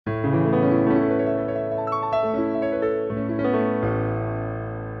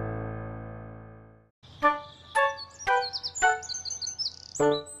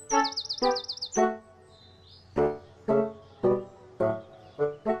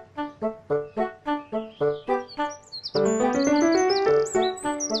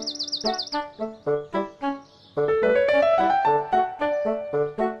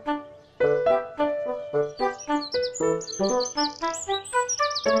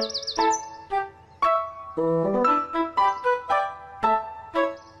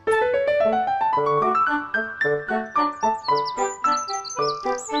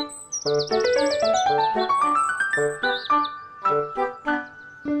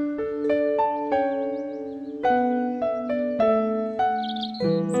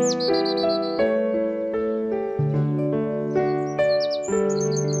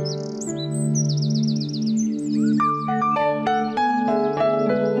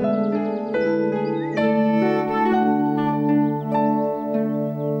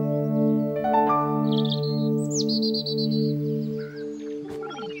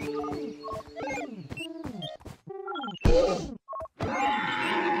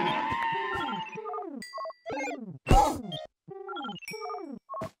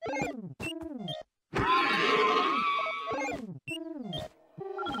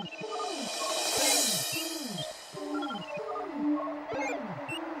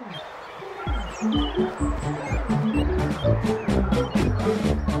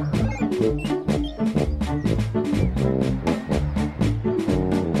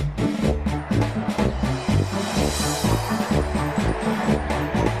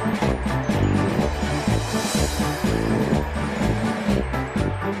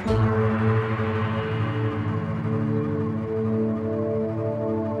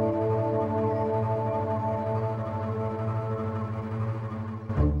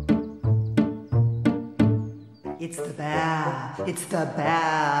It's the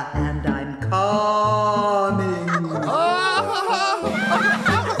bear, and I'm coming.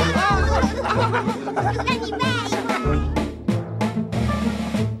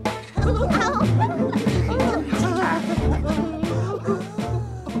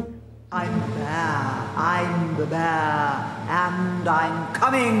 I'm the bear, and I'm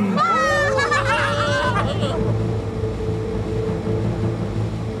coming.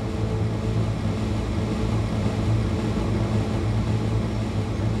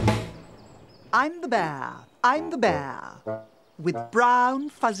 I'm the bear, with brown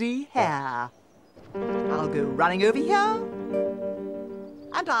fuzzy hair. I'll go running over here,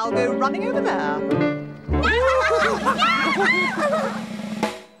 and I'll go running over there.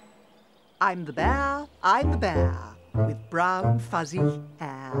 I'm the bear, with brown fuzzy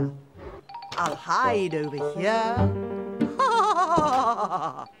hair. I'll hide over here,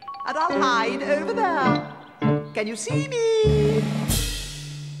 and I'll hide over there. Can you see me?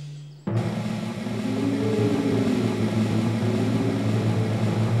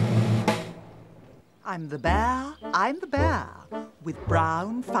 I'm the bear, with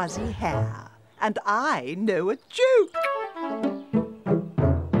brown fuzzy hair, and I know a joke.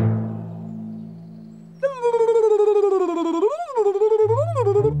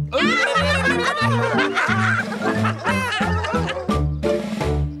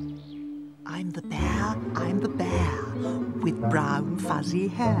 I'm the bear, with brown fuzzy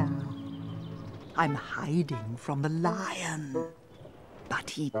hair. I'm hiding from the lion, but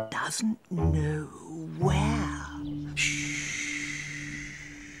he doesn't know where. Shh.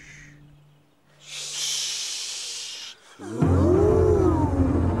 Shh.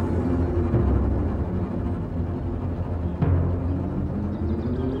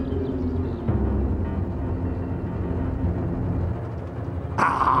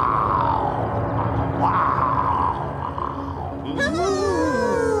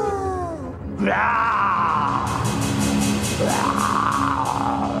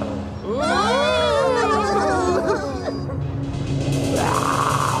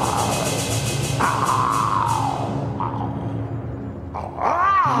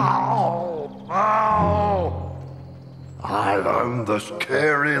 I'm the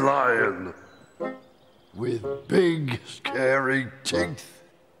scary lion with big scary teeth.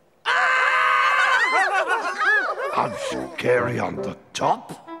 I'm scary on the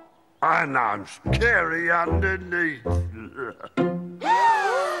top and I'm scary underneath.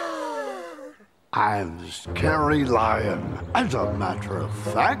 I'm the scary lion. As a matter of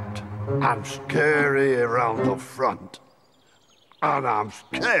fact, I'm scary around the front and I'm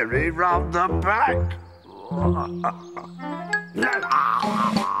scary round the back.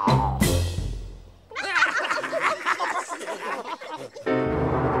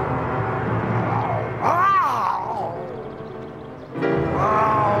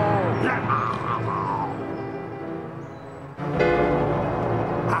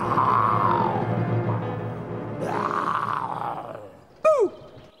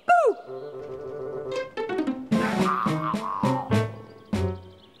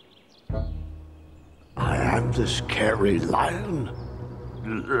 The scary lion,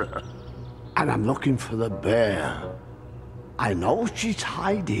 and I'm looking for the bear. I know she's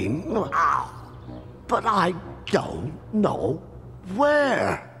hiding, but I don't know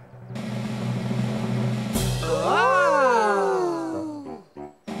where.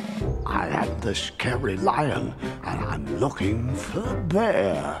 I am the scary lion, and I'm looking for the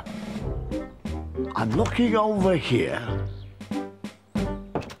bear. I'm looking over here,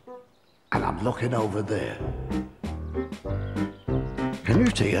 and I'm looking over there. Can you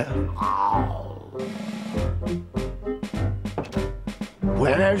see it? Oh.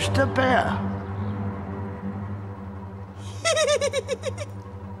 Where's the bear?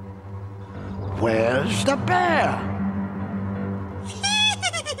 Where's the bear?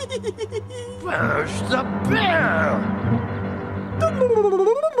 Where's the bear?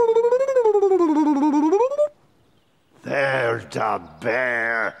 There's the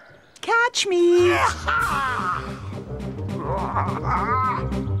bear. Catch me!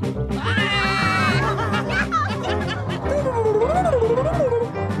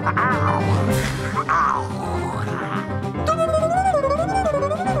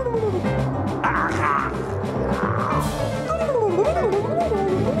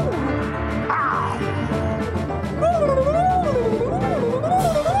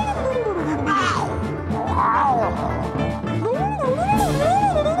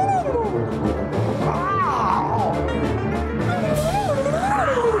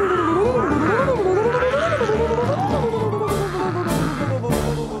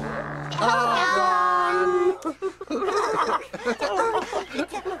 Ah!